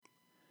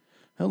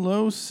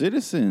Hello,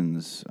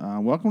 citizens.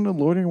 Welcome to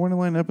Loitering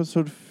Wonderland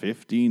episode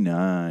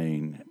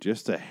 59.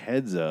 Just a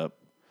heads up,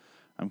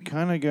 I'm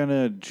kind of going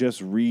to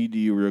just read to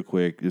you real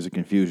quick. There's a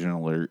confusion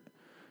alert.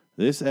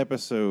 This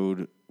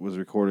episode was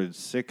recorded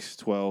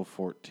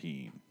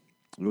 6/12/14.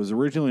 It was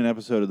originally an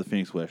episode of the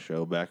Phoenix West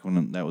Show back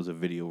when that was a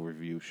video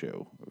review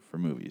show for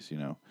movies,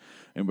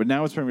 but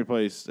now it's been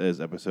replaced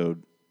as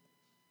episode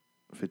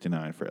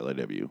 59 for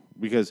LAW,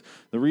 because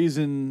the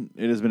reason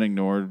it has been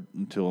ignored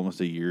until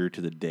almost a year to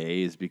the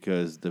day is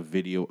because the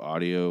video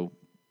audio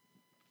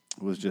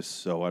was just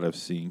so out of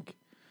sync.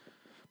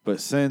 But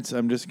since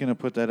I'm just going to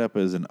put that up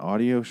as an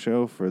audio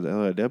show for the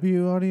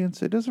LAW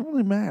audience, it doesn't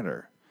really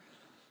matter.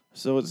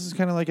 So this is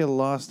kind of like a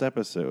lost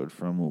episode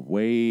from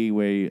way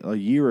a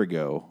year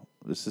ago.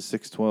 This is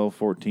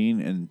 6/12/14,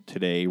 and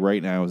today,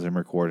 right now as I'm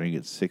recording,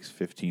 it's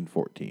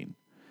 6/15/14.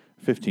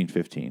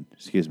 15/15,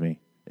 excuse me.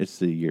 It's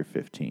the year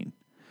 15.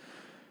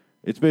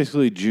 It's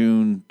basically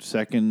June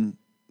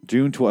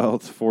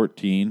 12th,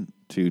 14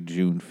 to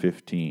June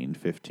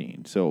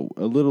 15. So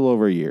a little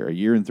over a year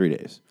and 3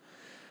 days.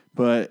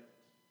 But,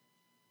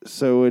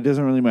 so it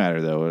doesn't really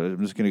matter, though.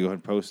 I'm just going to go ahead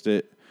and post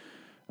it.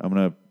 I'm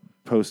going to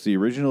post the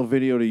original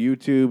video to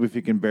YouTube if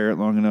you can bear it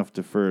long enough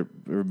for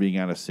being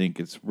out of sync.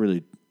 It's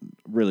really,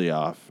 really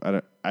off.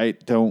 I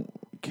don't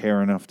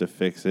care enough to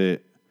fix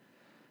it.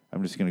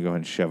 I'm just going to go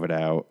ahead and shove it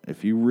out.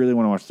 If you really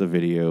want to watch the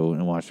video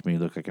and watch me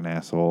look like an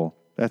asshole,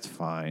 that's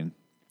fine.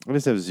 I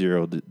just have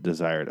zero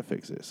desire to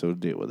fix it, so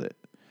deal with it.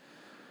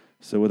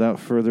 So without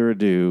further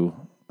ado,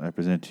 I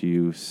present to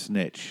you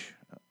Snitch,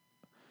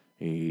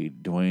 a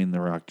Dwayne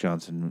 "The Rock"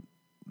 Johnson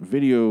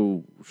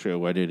video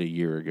show I did a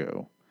year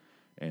ago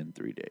and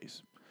 3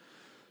 days.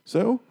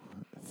 So,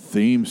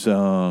 theme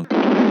song.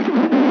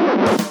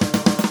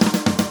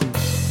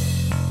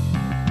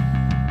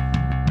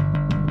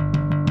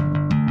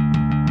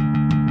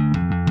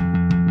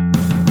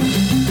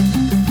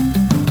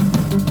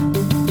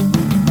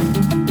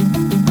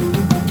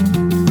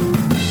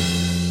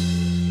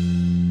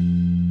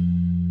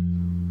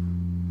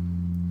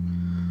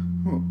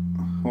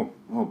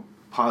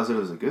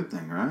 Positive is a good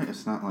thing, right?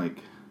 It's not like,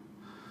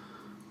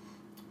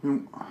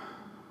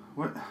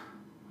 what?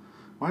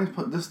 Why is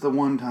this the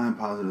one time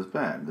positive is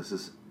bad?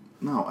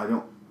 No, I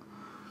don't.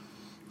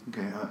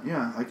 Okay,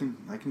 yeah, I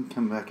can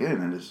come back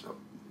in. I just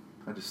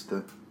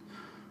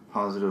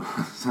positive.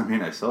 I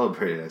mean, I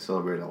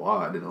celebrated a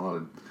lot. I did a lot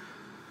of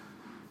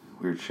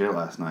weird shit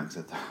last night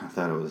because I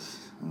thought it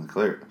was in the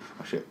clear.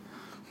 Oh shit.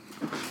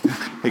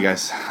 Hey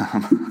guys.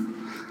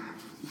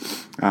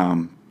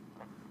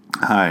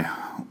 Hi.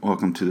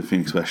 Welcome to the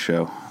Phoenix West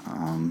Show.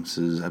 This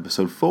is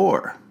episode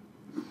 4.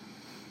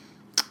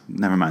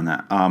 Never mind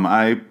that.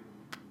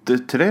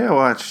 Today I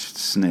watched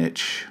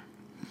Snitch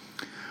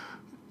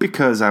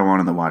because I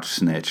wanted to watch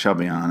Snitch. I'll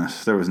be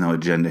honest. There was no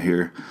agenda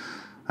here.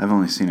 I've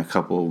only seen a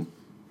couple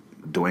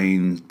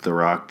Dwayne "The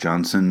Rock"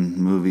 Johnson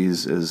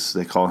movies, as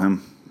they call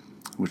him,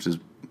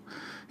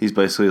 he's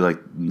basically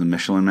like the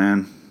Michelin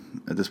Man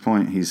at this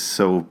point. He's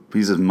a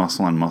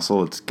muscle on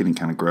muscle. It's getting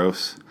kind of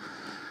gross.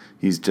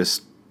 He's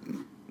just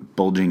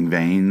bulging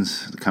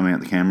veins coming at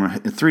the camera.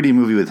 A 3D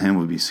movie with him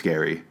would be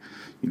scary.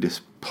 You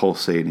just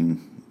pulsating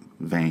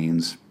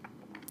veins.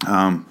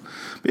 But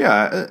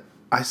yeah,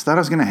 I thought I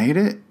was gonna hate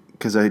it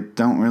because I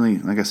don't really,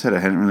 like I said, I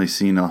hadn't really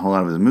seen a whole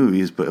lot of his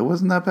movies, but it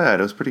wasn't that bad.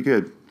 It was pretty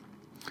good.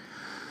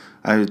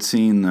 I had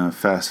seen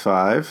Fast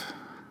 5.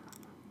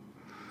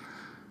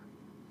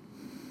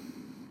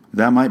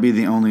 That might be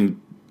the only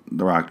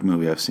The Rock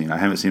movie I've seen. I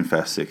haven't seen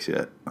Fast 6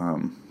 yet.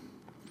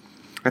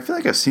 I feel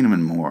like I've seen him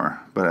in more,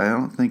 but I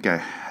don't think I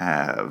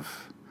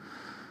have.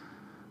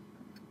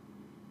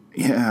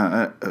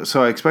 Yeah,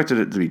 so I expected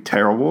it to be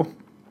terrible,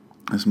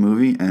 this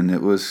movie, and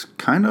it was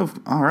kind of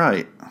all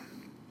right.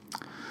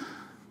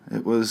 The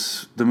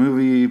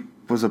movie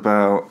was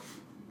about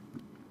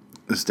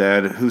this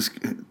dad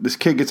this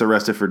kid gets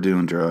arrested for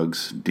dealing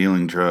drugs,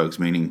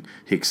 meaning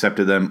he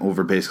accepted them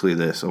over basically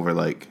I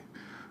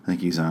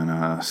think he's on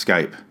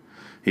Skype.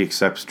 He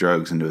accepts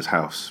drugs into his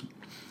house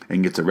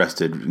and gets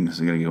arrested and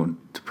is going to go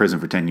to prison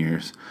for 10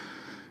 years.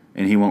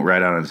 And he won't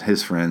rat out on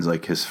his friends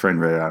like his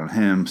friend ratted out on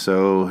him.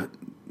 So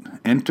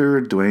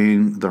enter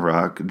Dwayne "The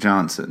Rock"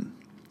 Johnson,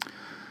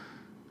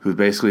 who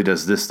basically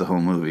does this the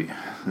whole movie.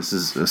 This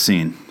is a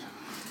scene.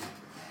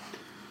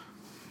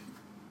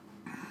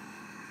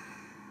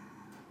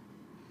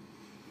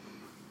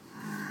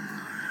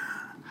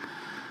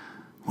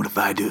 What if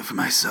I do it for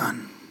my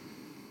son?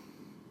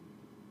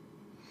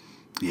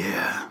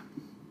 Yeah.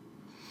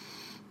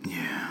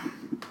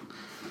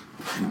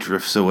 And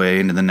drifts away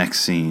into the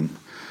next scene.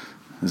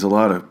 There's a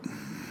lot of,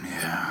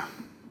 yeah.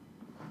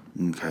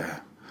 Okay.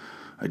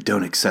 I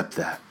don't accept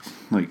that.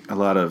 Like, a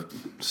lot of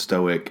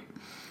stoic.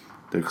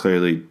 They're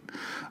clearly,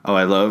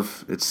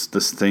 it's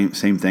the same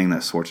thing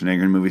that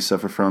Schwarzenegger in movies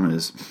suffer from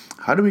is,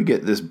 how do we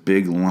get this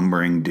big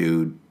lumbering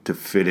dude to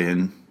fit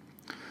in,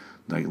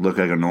 like look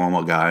like a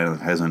normal guy,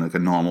 has like a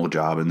normal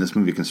job in this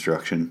movie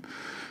construction?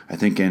 I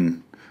think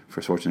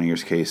for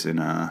Schwarzenegger's case in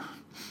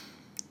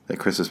that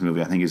Christmas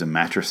movie, I think he's a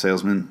mattress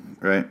salesman,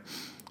 right?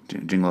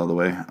 Jingle All the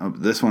Way.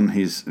 This one,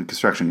 he's a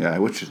construction guy,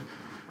 which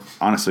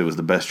honestly was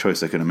the best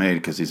choice I could have made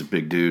because he's a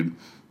big dude.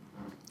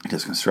 He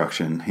does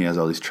construction. He has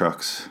all these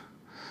trucks.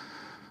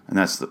 And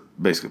that's the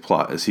basic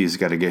plot, is he's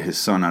got to get his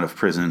son out of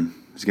prison.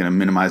 He's going to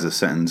minimize the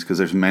sentence because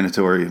there's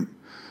mandatory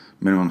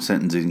minimum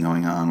sentencing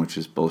going on, which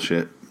is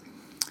bullshit.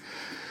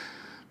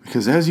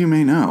 Because as you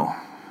may know,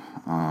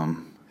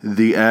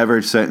 the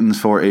average sentence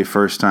for a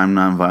first-time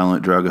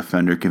nonviolent drug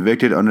offender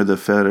convicted under the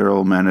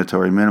federal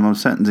mandatory minimum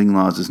sentencing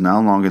laws is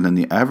now longer than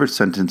the average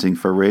sentencing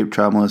for rape,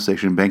 child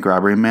molestation, bank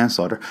robbery, and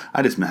manslaughter.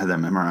 I just had that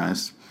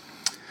memorized.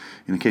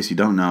 In case you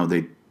don't know,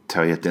 they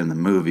tell you at the end of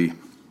the movie.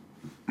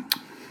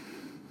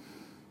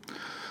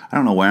 I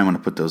don't know why I'm going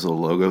to put those little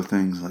logo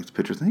things, like the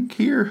picture. I think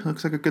here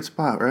looks like a good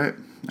spot, right?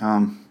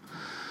 But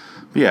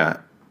yeah,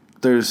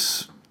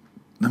 the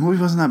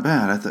movie wasn't that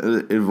bad.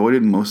 It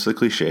avoided most of the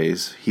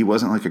cliches. He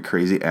wasn't like a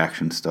crazy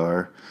action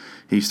star.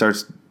 He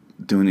starts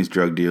doing these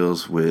drug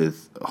deals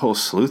with a whole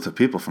sleuth of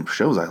people from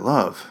shows I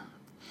love.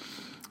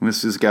 And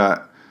this has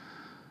got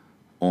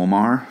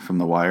Omar from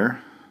The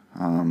Wire,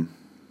 the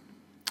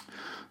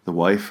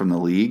wife from The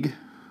League.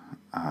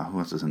 Who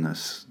else is in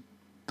this?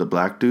 The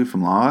black dude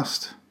from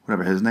Lost,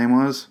 whatever his name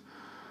was.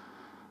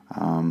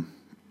 I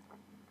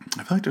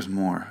feel like there's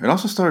more. It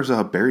also stars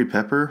Barry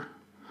Pepper.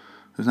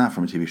 Who's not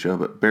from a TV show,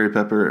 but Barry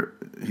Pepper,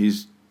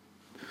 he's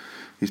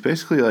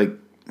basically like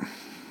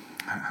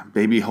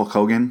baby Hulk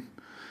Hogan.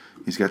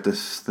 He's got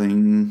this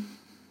thing,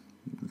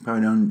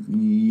 probably known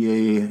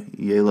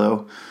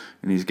Yalo,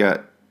 and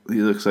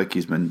he looks like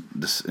he's been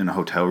in a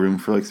hotel room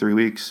for like 3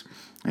 weeks,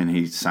 and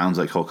he sounds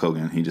like Hulk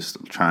Hogan. He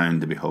just trying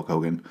to be Hulk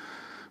Hogan,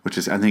 which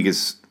is,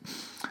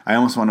 I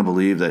almost want to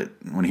believe that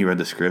when he read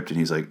the script and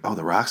he's like, oh,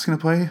 The Rock's going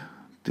to play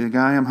the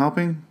guy I'm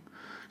helping?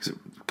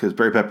 Because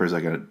Barry Pepper is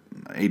like an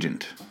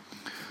agent.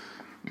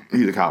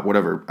 He's a cop,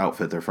 whatever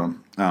outfit they're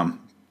from.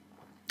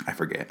 I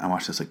forget. I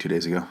watched this like 2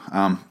 days ago.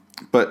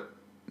 But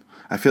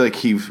I feel like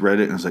he read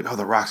it and was like, oh,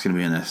 The Rock's going to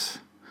be in this.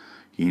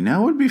 You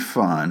know, it would be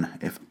fun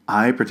if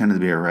I pretended to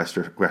be a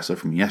wrestler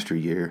from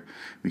yesteryear.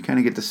 We kind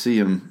of get to see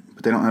him,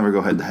 but they don't ever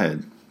go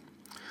head-to-head.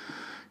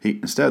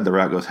 Instead, The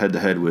Rock goes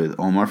head-to-head with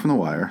Omar from The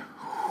Wire,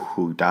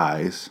 who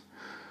dies.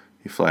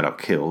 He flat out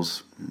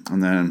kills.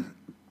 And then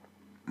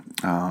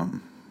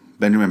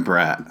Benjamin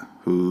Bratt,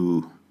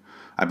 who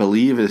I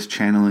believe is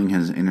channeling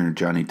his inner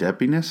Johnny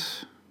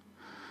Deppiness.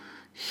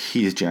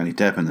 He's Johnny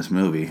Depp in this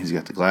movie. He's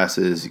got the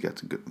glasses, he's got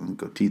the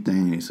goatee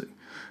thing, and he's like,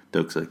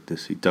 ducks like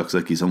this. He ducks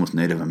like he's almost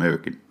Native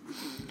American.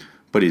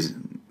 But he's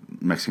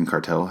Mexican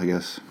cartel, I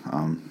guess.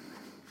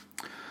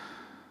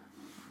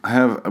 I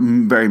have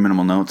very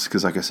minimal notes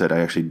because, like I said, I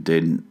actually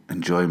did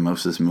enjoy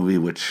most of this movie,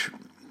 which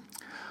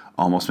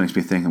almost makes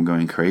me think I'm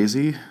going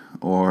crazy,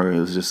 or it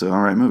was just an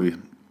alright movie.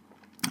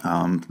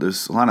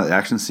 There's a lot of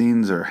action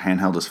scenes are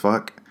handheld as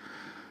fuck.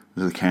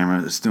 There's a camera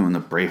that's doing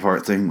the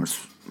Braveheart thing,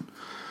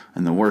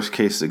 and the worst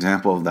case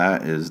example of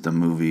that is the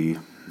movie.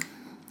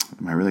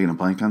 Am I really gonna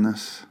blank on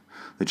this?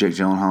 The Jake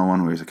Gyllenhaal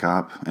one where he's a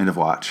cop. End of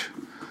Watch.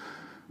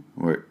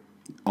 Where,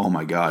 oh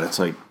my god, it's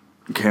like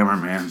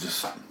cameraman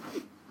just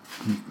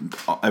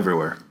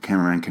everywhere.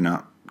 Cameraman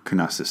could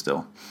not sit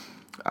still.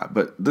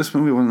 But this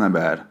movie wasn't that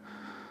bad.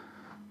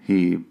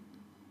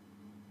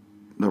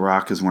 The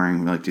Rock is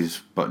wearing like these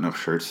button-up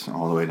shirts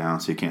all the way down,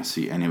 so you can't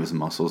see any of his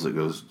muscles. It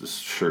goes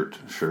just shirt,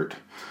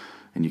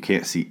 and you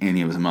can't see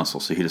any of his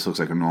muscles. So he just looks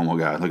like a normal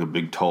guy, like a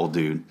big tall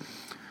dude.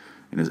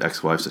 And his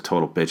ex-wife's a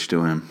total bitch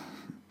to him,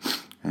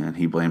 and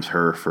he blames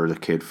her for the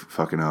kid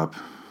fucking up.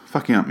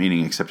 Fucking up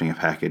meaning accepting a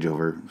package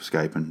over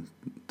Skype and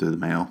through the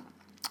mail.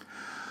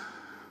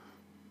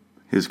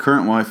 His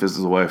current wife is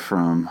the wife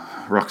from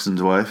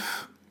Ruxin's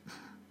wife,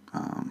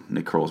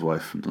 Nick Kroll's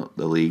wife from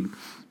The League.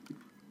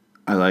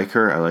 I like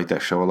her. I like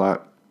that show a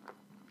lot.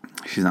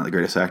 She's not the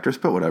greatest actress,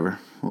 but whatever.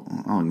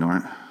 I'll ignore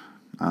it.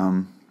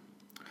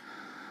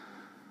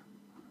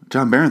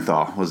 John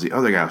Barenthal was the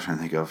other guy I was trying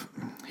to think of.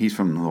 He's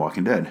from The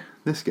Walking Dead.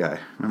 This guy.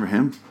 Remember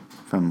him?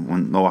 From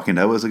when The Walking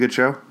Dead was a good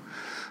show?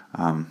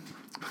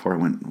 Before it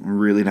went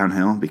really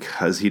downhill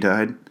because he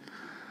died.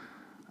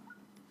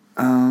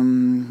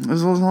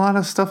 There's a lot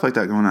of stuff like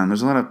that going on.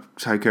 There's a lot of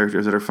side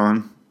characters that are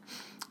fun.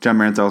 John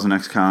Barenthal's an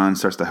ex-con,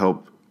 starts to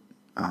help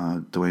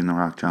Dwayne The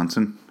Rock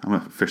Johnson. I'm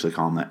going to officially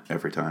call him that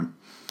every time.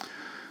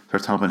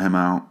 Starts helping him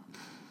out.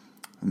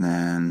 And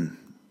then,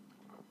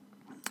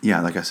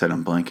 yeah, like I said,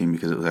 I'm blanking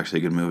because it was actually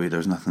a good movie.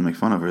 There's nothing to make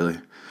fun of, really.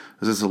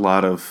 There's just a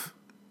lot of...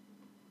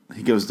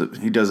 He does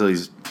all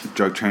these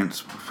drug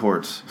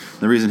transports.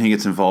 The reason he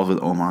gets involved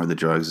with Omar with the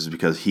drugs is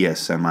because he has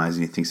semis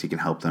and he thinks he can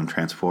help them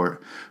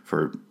transport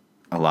for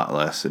a lot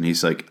less. And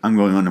he's like, I'm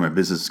going under, my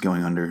business is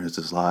going under. It's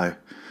this lie.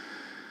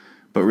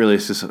 But really,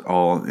 it's just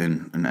all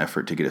in an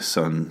effort to get his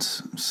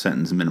son's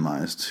sentence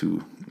minimized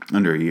to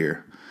under a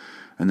year.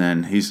 And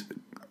then he's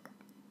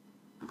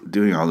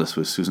doing all this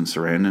with Susan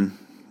Sarandon,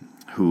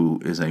 who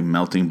is a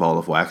melting ball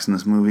of wax in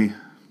this movie.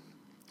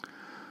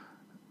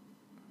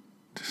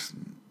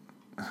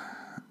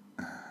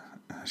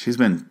 She's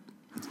been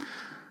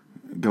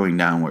going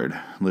downward,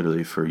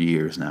 literally, for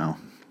years now.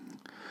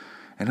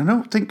 And I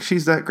don't think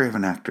she's that great of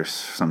an actress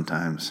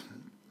sometimes.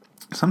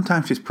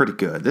 Sometimes she's pretty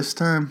good. This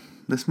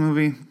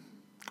movie,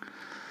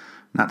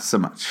 not so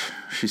much.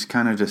 She's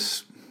kind of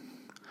just...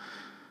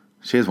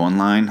 She has one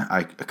line.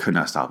 I could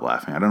not stop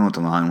laughing. I don't know what the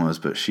line was,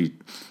 but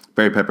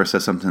Barry Pepper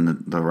says something to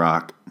The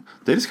Rock.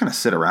 They just kind of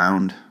sit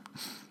around.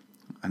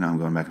 I know I'm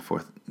going back and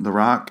forth. The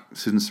Rock,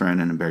 Susan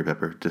Sarandon, and Barry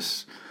Pepper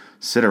just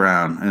sit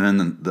around, and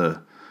then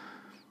the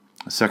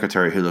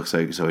secretary, who looks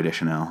like Zooey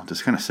Deschanel,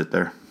 just kind of sit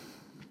there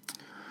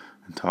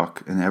and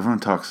talk. And everyone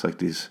talks like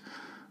these,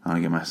 I want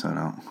to get my son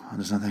out.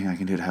 There's nothing I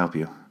can do to help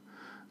you.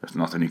 There's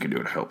nothing you can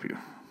do to help you.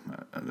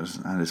 I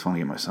just want to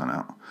get my son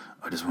out.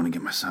 I just want to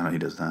get my son out. He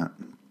does that.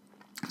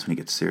 That's when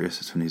he gets serious.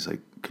 That's when he's like,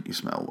 can you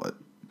smell what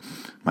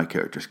my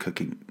character's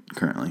cooking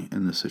currently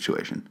in this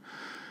situation?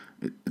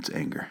 It's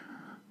anger.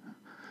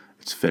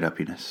 It's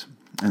fed-uppiness.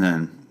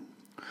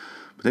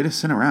 But they just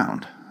sit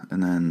around.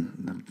 And then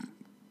the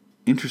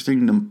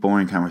interesting to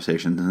boring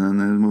conversations. And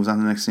then it moves on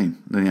to the next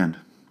scene. The end.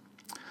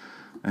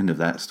 End of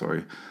that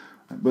story.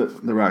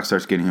 But The Rock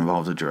starts getting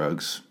involved with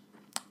drugs.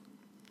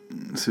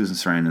 Susan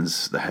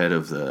Sarandon's the head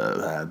of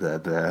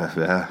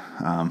the...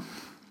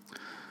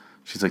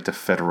 she's like the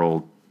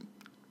federal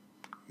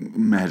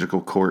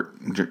magical court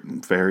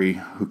fairy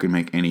who can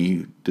make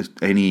any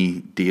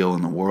deal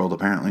in the world,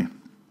 apparently.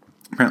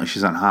 Apparently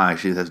she's on high.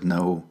 She has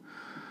no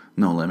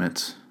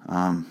limits.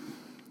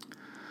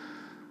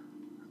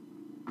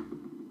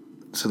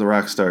 So The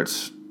Rock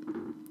starts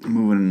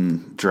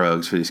moving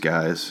drugs for these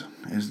guys.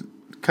 It's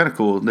kind of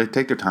cool. They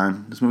take their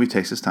time. This movie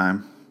takes its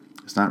time.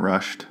 It's not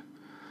rushed.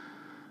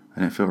 I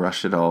didn't feel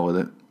rushed at all with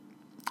it.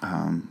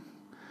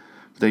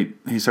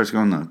 He starts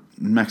going to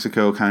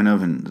Mexico, kind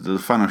of, and the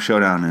final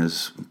showdown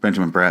is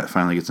Benjamin Bratt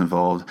finally gets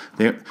involved.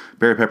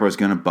 Barry Pepper was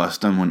going to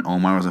bust him when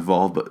Omar was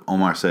involved, but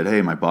Omar said,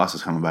 hey, my boss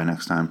is coming by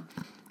next time.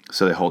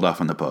 So they hold off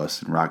on the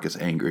bus, and Rock gets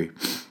angry.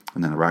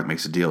 And then The Rock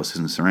makes a deal with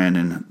Susan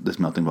Sarandon, this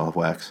melting ball of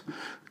wax.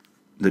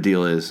 The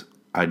deal is,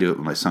 I do it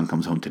when my son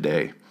comes home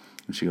today.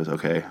 And she goes,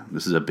 okay,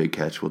 this is a big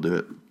catch, we'll do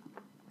it.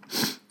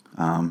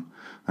 The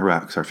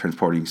Rock starts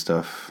transporting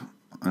stuff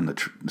on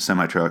the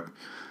semi-truck.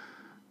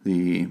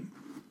 The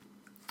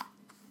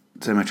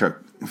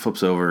semi-truck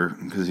flips over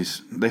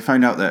because they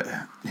find out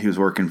that he was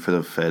working for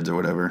the feds or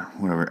whatever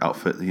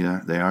outfit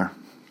they are.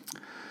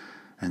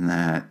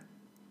 And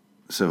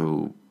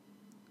so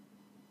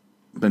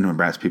Benjamin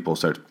Bratt's people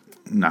start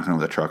knocking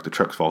over the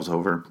truck falls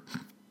over.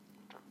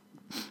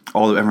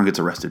 Everyone gets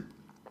arrested.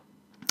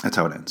 That's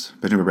how it ends.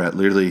 Benjamin Bratt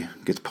literally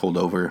gets pulled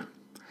over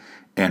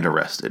and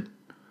arrested.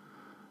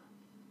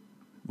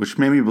 Which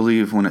made me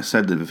believe when it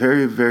said the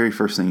very, very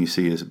first thing you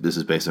see is this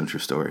is based on a true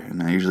story.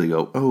 And I usually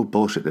go, oh,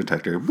 bullshit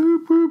detector.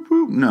 Boop, boop,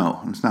 boop.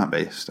 No, it's not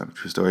based on a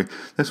true story.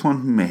 This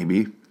one,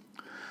 maybe.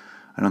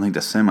 I don't think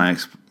the semi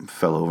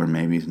fell over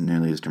maybe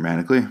nearly as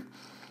dramatically.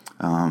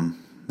 There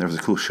was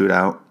a cool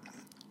shootout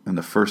in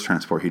the first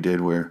transport he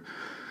did where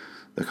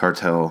the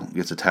cartel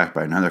gets attacked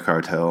by another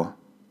cartel.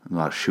 A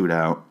lot of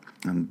shootout.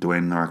 And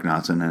Dwayne "The Rock"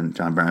 Johnson and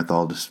John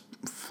Bernthal just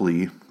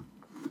flee.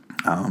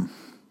 I'm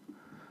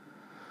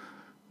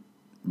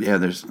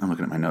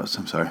looking at my notes,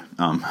 I'm sorry.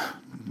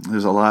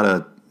 There's a lot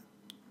of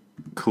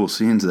cool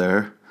scenes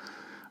there.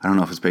 I don't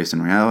know if it's based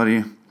in reality.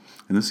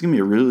 And this is going to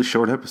be a really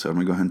short episode. I'm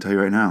going to go ahead and tell you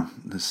right now.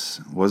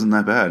 This wasn't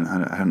that bad.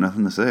 I had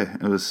nothing to say.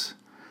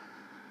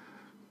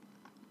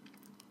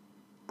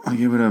 I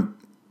give it a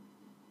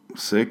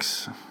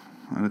 6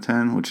 out of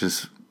 10, which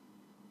is...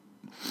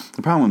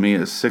 The problem with me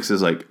is 6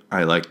 is like,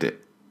 I liked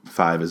it.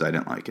 5 is I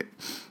didn't like it.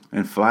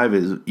 And 5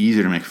 is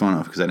easier to make fun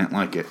of because I didn't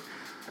like it.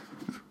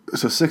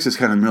 So 6 is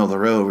kind of middle of the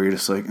road where you're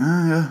just like,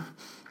 yeah,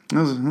 that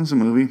was a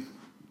movie.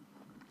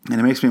 And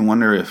it makes me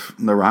wonder if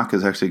The Rock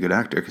is actually a good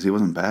actor because he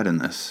wasn't bad in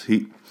this.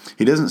 He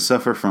doesn't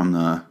suffer from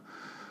the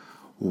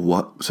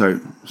what?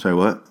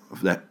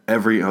 That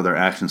every other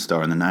action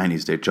star in the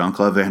 90s did.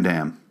 Jean-Claude Van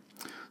Damme,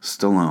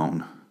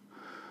 Stallone,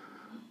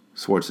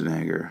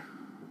 Schwarzenegger.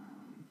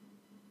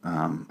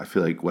 I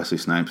feel like Wesley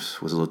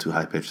Snipes was a little too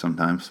high-pitched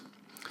sometimes.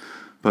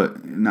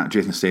 But not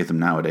Jason Statham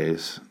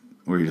nowadays,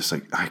 where you're just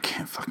like, I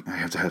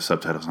have to have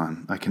subtitles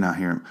on. I cannot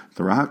hear him.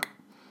 The Rock,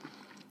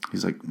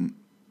 he's like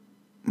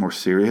more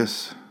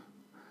serious.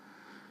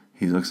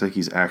 He looks like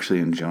he's actually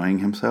enjoying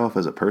himself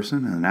as a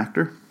person and an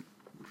actor.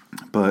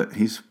 But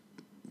he's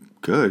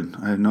good.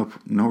 I had no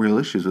real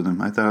issues with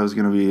him. I thought I was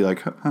going to be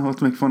like, oh,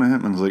 let's make fun of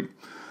him. And I was like,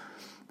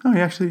 oh, he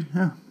actually,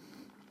 yeah.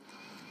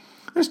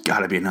 There's got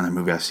to be another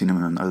movie I've seen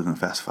him in other than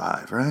Fast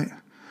 5, right?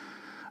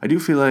 I do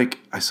feel like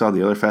I saw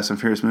the other Fast and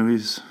Furious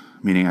movies,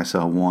 meaning I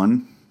saw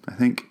 1, I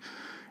think,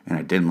 and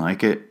I didn't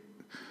like it.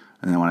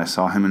 And then when I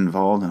saw him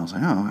involved, I was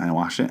like, oh, and I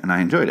watched it, and I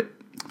enjoyed it.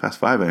 Fast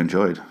 5 I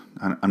enjoyed.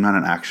 I'm not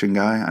an action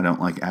guy. I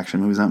don't like action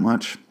movies that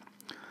much.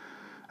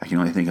 I can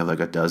only think of like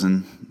a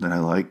dozen that I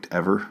liked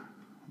ever.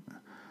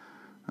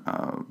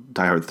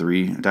 Die Hard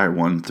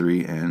 1,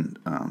 3, and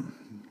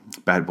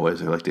Bad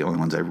Boys are like the only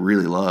ones I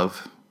really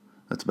love.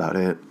 That's about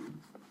it.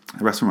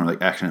 The rest of them are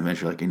like action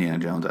adventure, like Indiana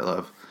Jones I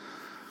love.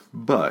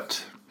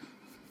 But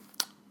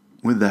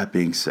with that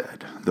being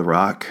said, The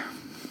Rock,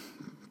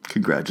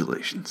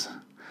 congratulations.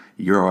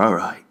 you're all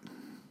right.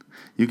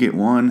 You get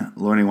one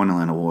Learning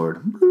Wonderland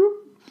award.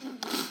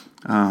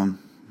 I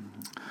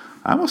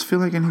almost feel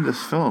like I need to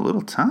fill a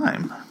little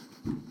time.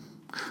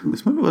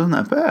 This movie wasn't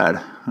that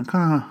bad.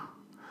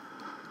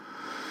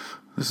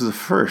 This is the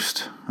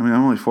first. I mean,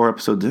 I'm only 4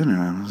 episodes in,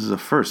 and this is the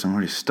first. I'm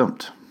already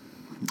stumped.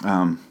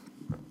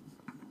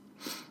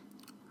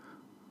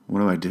 What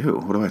do I do?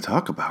 What do I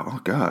talk about? Oh,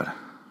 God.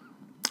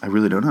 I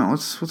really don't know.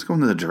 Let's go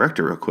into the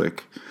director real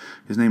quick.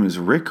 His name is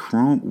Rick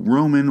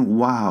Roman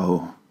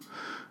Wow.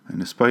 And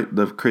despite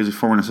the crazy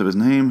foreignness of his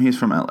name, he's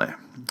from LA.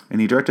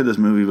 And he directed this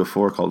movie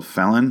before called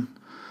Felon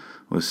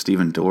with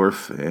Stephen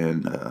Dorff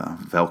and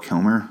Val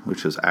Kilmer,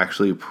 which is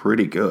actually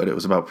pretty good. It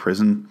was about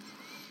prison,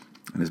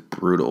 and it's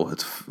brutal.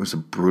 There's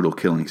some brutal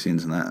killing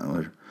scenes in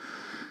that.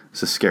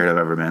 It's the scared I've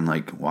ever been,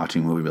 like,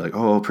 watching a movie, be like,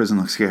 oh, prison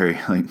looks scary.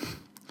 Like,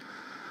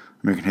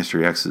 American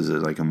History X is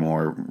like a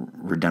more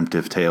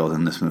redemptive tale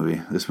than this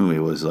movie. This movie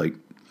was like,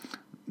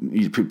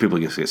 people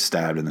just get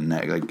stabbed in the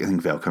neck. Like, I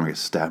think Val Kilmer gets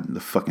stabbed in the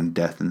fucking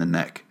death in the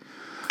neck.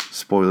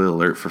 Spoiler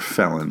alert for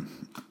Felon,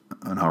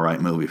 an alright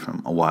movie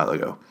from a while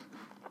ago.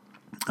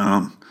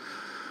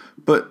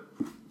 But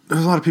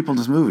there's a lot of people in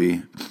this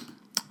movie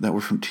that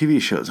were from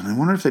TV shows, and I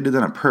wonder if they did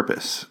that on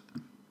purpose.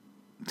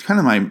 It's kind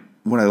of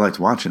what I liked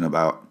watching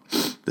about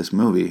this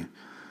movie.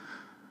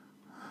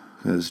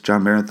 Because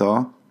John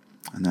Barenthal,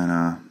 and then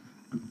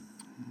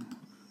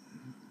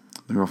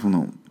the girl from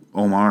the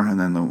Omar, and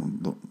then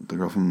the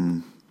girl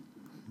from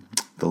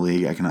the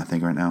League, I cannot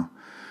think right now.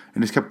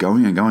 And just kept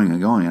going and going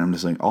and going, and I'm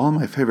just like, all of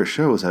my favorite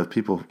shows have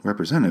people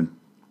represented,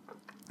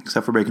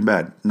 except for Breaking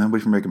Bad.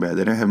 Nobody from Breaking Bad.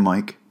 They didn't have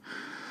Mike.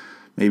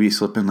 Maybe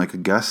slip in like a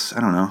Gus. I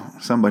don't know.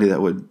 Somebody that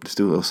would just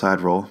do a little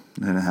side role.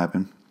 That didn't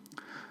happen.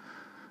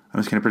 I'm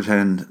just going to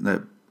pretend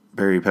that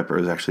Barry Pepper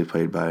is actually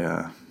played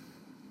by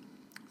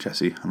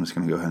Jesse. I'm just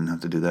going to go ahead and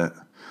have to do that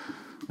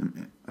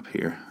up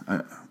here.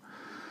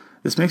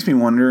 This makes me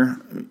wonder.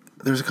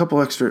 There's a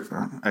couple extra.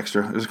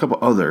 There's a couple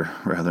other,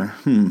 rather.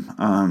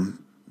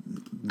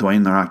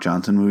 Dwayne "The Rock"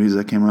 Johnson movies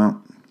that came out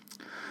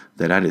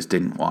that I just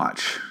didn't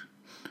watch.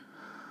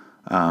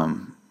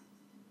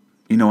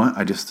 You know what?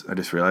 I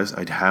just realized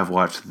I have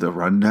watched The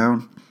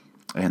Rundown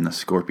and The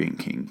Scorpion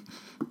King.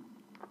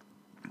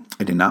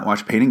 I did not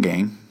watch Pain and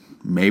Gain.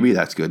 Maybe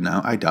that's good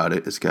now. I doubt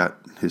it. It's got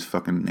his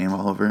fucking name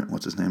all over it.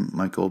 What's his name?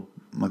 Michael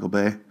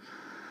Bay.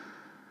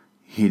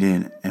 He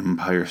did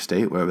Empire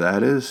State, wherever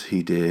that is.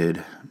 He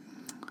did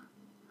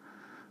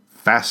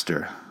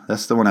Faster.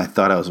 That's the one I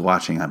thought I was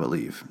watching, I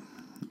believe.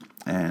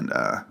 And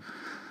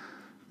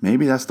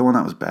maybe that's the one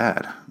that was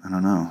bad. I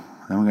don't know.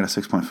 That one got a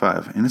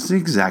 6.5. And it's the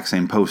exact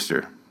same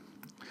poster.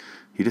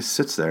 He just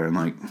sits there and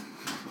like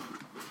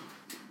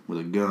with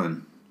a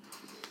gun.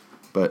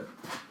 But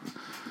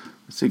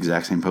it's the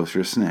exact same poster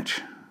as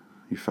Snitch.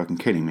 You fucking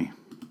kidding me?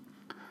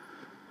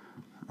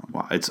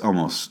 Wow, it's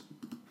almost.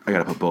 I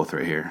gotta put both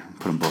right here.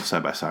 Put them both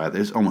side by side.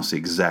 It's almost the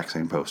exact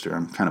same poster.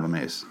 I'm kind of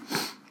amazed.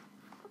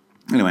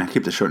 Anyway,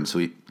 keep this short and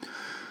sweet.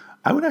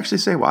 I would actually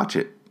say watch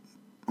it.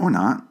 Or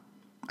not.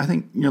 I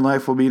think your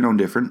life will be no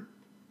different.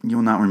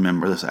 You'll not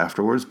remember this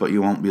afterwards, but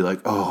you won't be like,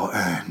 oh,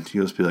 and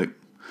you'll just be like,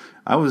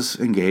 I was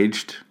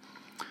engaged.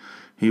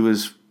 It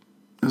was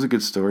a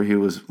good story. He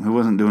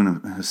wasn't doing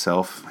it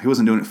himself. He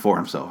wasn't doing it for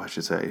himself, I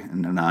should say,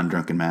 in a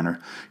non-drunken manner.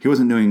 He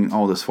wasn't doing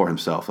all this for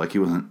himself. Like, he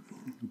wasn't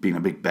being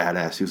a big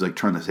badass. He was like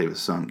trying to save his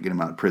son, get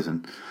him out of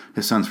prison.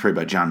 His son's played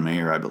by John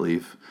Mayer, I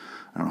believe.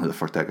 I don't know who the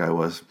fuck that guy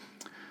was.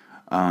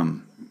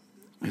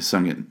 His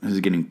son is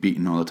getting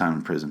beaten all the time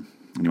in prison,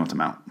 and he wants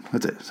him out.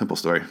 That's it. Simple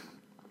story.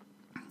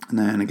 And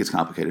then it gets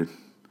complicated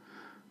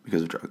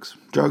because of drugs.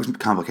 Drugs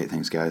complicate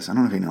things, guys. I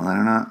don't know if you know that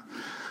or not.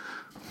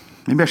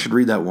 Maybe I should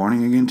read that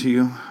warning again to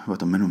you about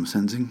the minimum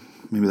sentencing.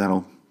 Maybe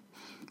that'll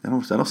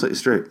set you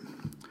straight.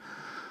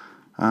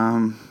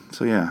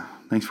 So yeah,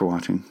 thanks for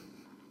watching.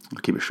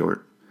 I'll keep it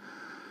short.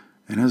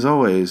 And as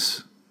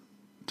always,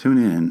 tune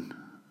in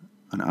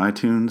on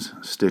iTunes,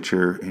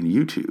 Stitcher, and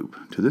YouTube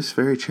to this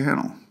very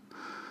channel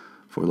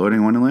for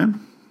Loading Wonderland,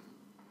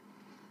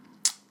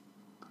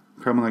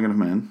 Crime and Legend of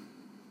Men,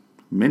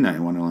 Midnight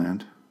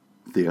Wonderland,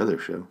 the other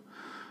show,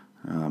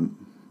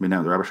 Midnight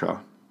with Robert Shaw,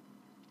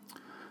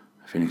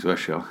 Phoenix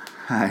West Show.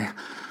 Hi.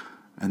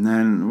 And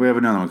then we have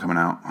another one coming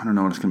out. I don't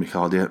know what it's going to be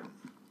called yet.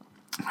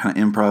 Kind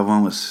of improv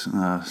one with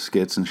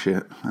skits and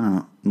shit. I don't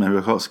know. Maybe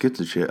we'll call it skits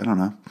and shit. I don't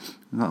know.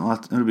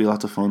 It'll be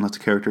lots of fun, lots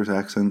of characters,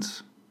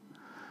 accents.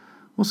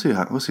 We'll see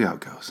how it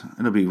goes.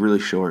 It'll be really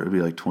short. It'll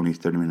be like 20,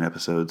 30-minute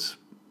episodes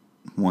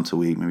once a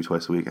week, maybe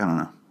twice a week. I don't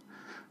know.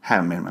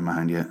 Haven't made up my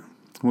mind yet.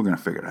 We're going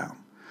to figure it out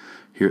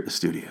here at the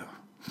studio.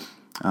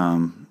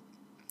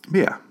 But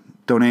yeah,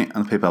 donate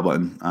on the PayPal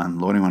button on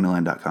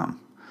loiteringwonderland.com.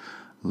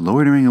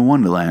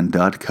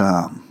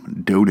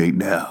 Loiteringwonderland.com. Donate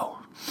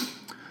now.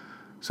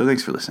 So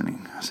thanks for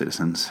listening,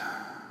 citizens.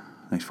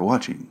 Thanks for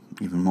watching,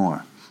 even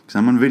more. Because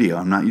I'm on video.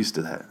 I'm not used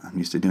to that. I'm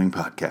used to doing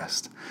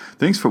podcasts.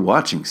 Thanks for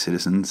watching,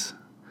 citizens.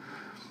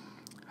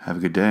 Have a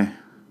good day.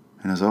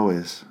 And as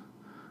always,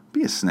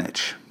 be a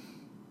snitch.